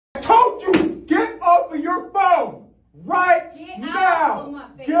Get out of my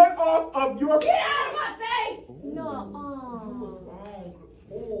face. Get off of your... Get out of my face! No. You was wrong.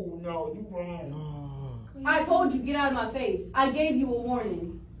 Oh, no, you wrong. I told you, get out of my face. I gave you a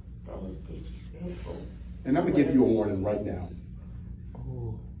warning. And I'm going to give you a warning right now.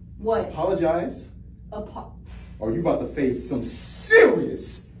 What? Apologize. Or you about to face some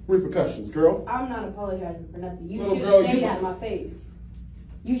serious repercussions, girl. I'm not apologizing for nothing. You Little should girl, have stayed you- out of my face.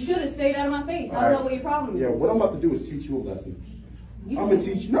 You should have stayed out of my face. I All don't right. know what your problem is. Yeah, what I'm about to do is teach you a lesson. You I'm going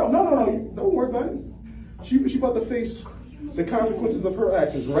to teach you. No. Don't worry about it. She about to face the consequences of her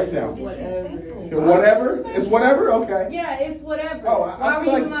actions right now. Whatever. Whatever? It's whatever? Okay. Yeah, it's whatever. Oh, Why were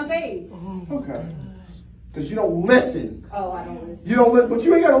feel you in like- my face? Okay. Because you don't listen. Oh, I don't listen. You don't listen, but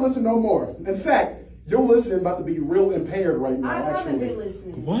you ain't got to listen no more. In fact, your listening about to be real impaired right now, I haven't actually. been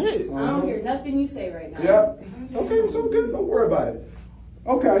listening. What? I don't hear nothing you say right now. Yep. Okay, so good. Don't worry about it.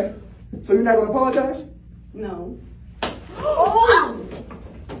 Okay. So you're not going to apologize? No.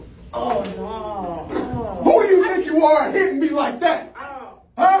 Oh, no. Who do you think you are hitting me like that?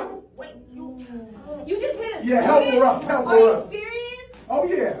 Huh? Wait, You just hit a Yeah, help her up. Help Are her you up. serious? Oh,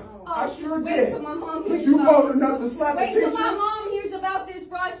 yeah. I Oh, sure wait did. till my mom Because hears you about bold enough to slap a Wait till my teacher? mom hears about this,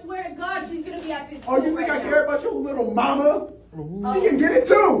 bro. I swear to God, she's gonna be at this. Oh, you school think right I now. care about your little mama? She can get it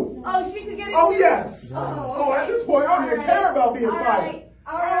too. Oh, she could get it. Oh, too? yes. Oh, Oh, at this point, I don't even care about being fired.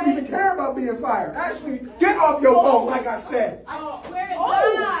 All I don't even right. care about being fired. Actually, get off your phone like I said. I swear to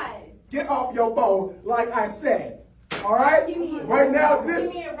God. Get off your phone like I said. All right? Give me it. Right now, this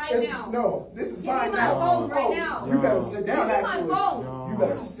Give me it right is, now. no, this is Give mine me my now. phone right now. You better sit down, Give me my actually. phone. You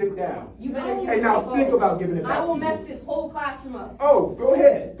better sit down. You better give Hey, me now my phone. think about giving it back I will to mess you. this whole classroom up. Oh, go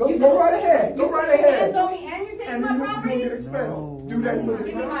ahead. Go right ahead. Go right ahead. Hands on me and you're taking And my you will property? get expelled. Do that. You will get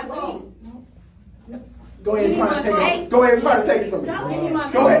Give me my expelled. phone. Go ahead and Give me try to my take phone. it. Go ahead and try to take it from me. Give me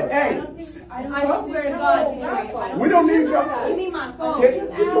my Go phone. ahead. Hey. I swear to God, give me my phone. We don't need your Give me my phone. Get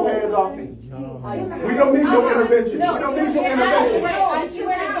your hands off me. We don't need your intervention. No, We don't need your I intervention.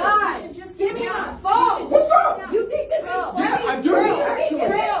 swear to God. Give me my phone. What's up? You think this is funny? Yeah, I do, Girl, actually.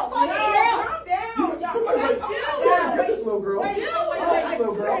 Girl, funny, girl. Somebody get this little girl. Get this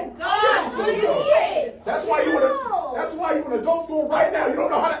little girl. God, idiot. That's why you in adult school right now. You don't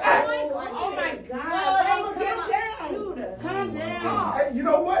know how to act. oh my God. Calm down. Hey, you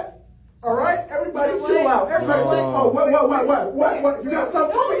know what? All right, everybody chill out. Everybody chill. Oh, what? You got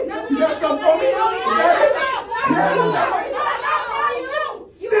something for me? You got something for me? You got it?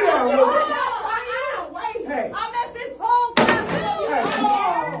 Sit down, little girl. Hey. I messed this whole class up.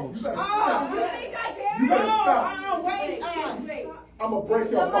 You better stop. You think I care? You better stop. Wait. I'm gonna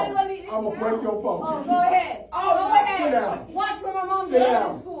break your Somebody phone. let me- I'm gonna break your Oh, phone. go ahead. Go ahead. Sit down. Watch when my mom Sit gets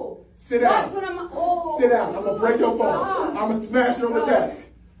down. to school. Sit down. Watch when I'm. Oh. Sit down. I'm gonna break your phone. I'm gonna smash it on the desk.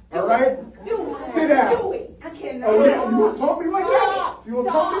 All right? Do it. Sit down. Do it. I cannot. Oh, yeah. You gonna talk to me like that? You gonna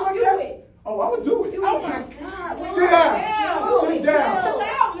talk to me Stop. like Do that? it. Oh, I would do it. Oh my God. Sit down. Sit down.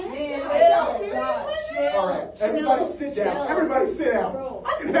 Chill. All right. Everybody sit down. Chill. Everybody sit down. Bro.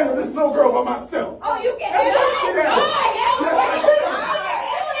 I can handle this little girl by myself. Oh, you can Everybody sit down. Yes, I can.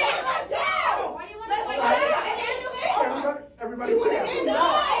 Everybody sit down.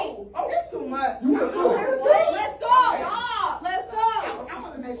 Oh, it's too much. You wanna go ahead? Let's go. Let's go. I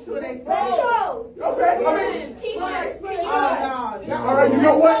want to make sure they Let's go. Okay. I mean, Teachers. all right. You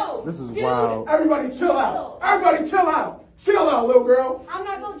know what? This is wild. Everybody chill out. Everybody chill out. Chill out, little girl. I'm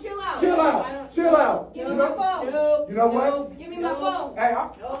not gonna chill out. Chill out. Chill out. Give me my phone. You know what? Give me my phone. Hey,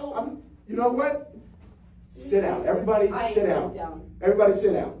 you know what? Sit down. Everybody I sit ain't down. sit down. Everybody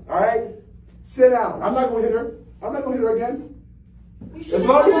sit down. All right? Sit down. I'm not going to hit her. I'm not going to hit her again. As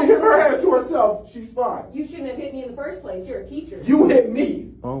long as she hit her hands to herself, she's fine. You shouldn't have hit me in the first place. You're a teacher. You hit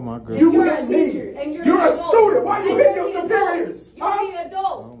me. Oh my goodness. You You're hit a me. teacher, and you're You're an a adult. student. Why you And hitting you're your the superiors? You're the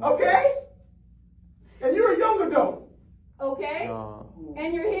adult. Okay? And you're a young adult. Okay?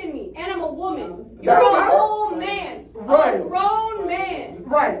 And you're hitting me. And I'm a woman. That You're a matter. old man. Right. A grown man.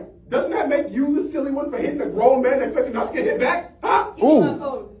 Right. Doesn't that make you the silly one for hitting a grown man expecting us to get hit back? Huh? Give me my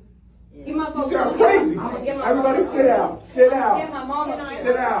phone. Give me my phone. You sound crazy. I'm gonna get my Everybody phone. sit down. Sit Get down. my mom upstairs.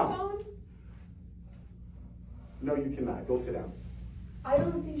 Sit down. No, you cannot. Go sit down. I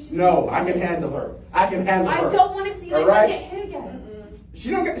don't think she's. No, I can handle her. I can handle her. I don't want to see All myself right? get hit again. She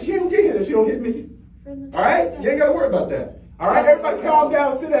don't get hit if she don't hit me. All right? You ain't got to worry about that. All right? Everybody calm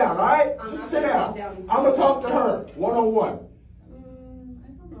down. Sit down. All right? Just sit down. I'm going to talk to her one-on-one.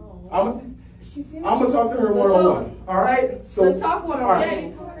 I don't know. I'm going to talk to her one-on-one. All right? So, Let's talk one-on-one. all right. Yeah,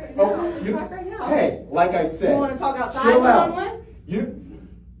 you talk right Oh, now. Let's talk right now. Hey, like I said. You want to talk outside chill out. one-on-one? You,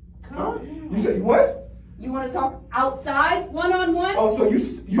 huh? You said what? You want to talk outside, one-on-one? Oh, so you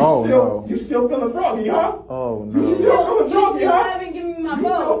still feeling froggy, huh? Oh no. You still feeling froggy, You still huh? haven't given me my You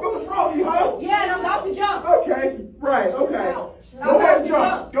still vote. feeling froggy, huh? Yeah, and I'm about to jump. Okay, right, okay. Go ahead and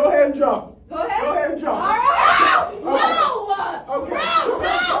jump. Go ahead and jump. Go ahead. Go ahead and jump. All right. Okay.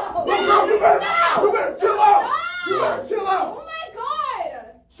 No. You better chill out. You better chill out. Oh my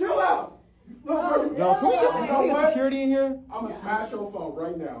God. Chill out. Look, Yo, can we you know get what? security in here? I'm gonna smash your phone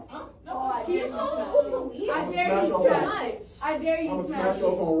right now. Can you call the school police? I dare you, smash. I dare I'm you, gonna smash smash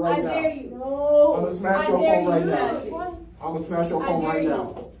your phone right I now. dare you. I'm gonna smash your I dare phone you, right smash now. it. I'm gonna smash your I phone dare right you.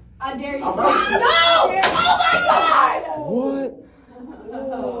 now. I dare you. I'm about to. Oh my God. What?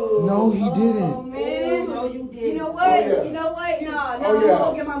 No, he Oh didn't. man. No, you did. You know what? Oh, yeah. You know what? Nah, Oh, I'm yeah.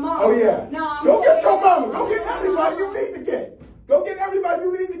 gonna get my mom. Oh yeah. Nah, I'm Go gonna get your mama. Go get everybody you need to get. Go get everybody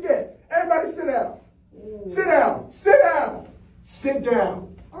you need to get. Everybody sit down. Sit down. Sit down. Sit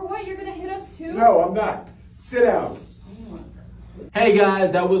down. Or what? You're gonna hit us too? No, I'm not. Sit down. Hey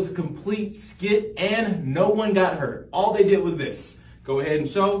guys, that was a complete skit and no one got hurt. All they did was this. Go ahead and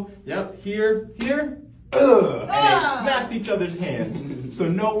show. Yep, here. And they snapped each other's hands. So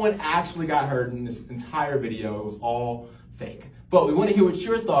no one actually got hurt in this entire video. It was all fake. But we want to hear what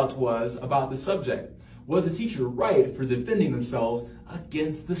your thoughts was about the subject. Was the teacher right for defending themselves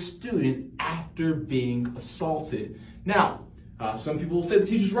against the student after being assaulted? Now, some people will say the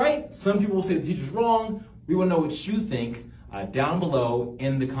teacher's right. Some people will say the teacher's wrong. We want to know what you think down below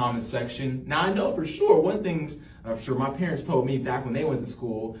in the comment section. Now, I know for sure one thing's I'm sure my parents told me back when they went to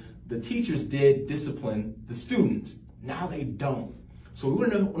school, the teachers did discipline the students. Now they don't. So we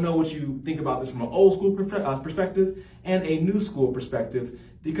want to know what you think about this from an old school perspective and a new school perspective,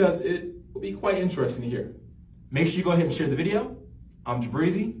 because it will be quite interesting to hear. Make sure you go ahead and share the video. I'm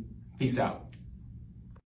Jabrizi. Peace out.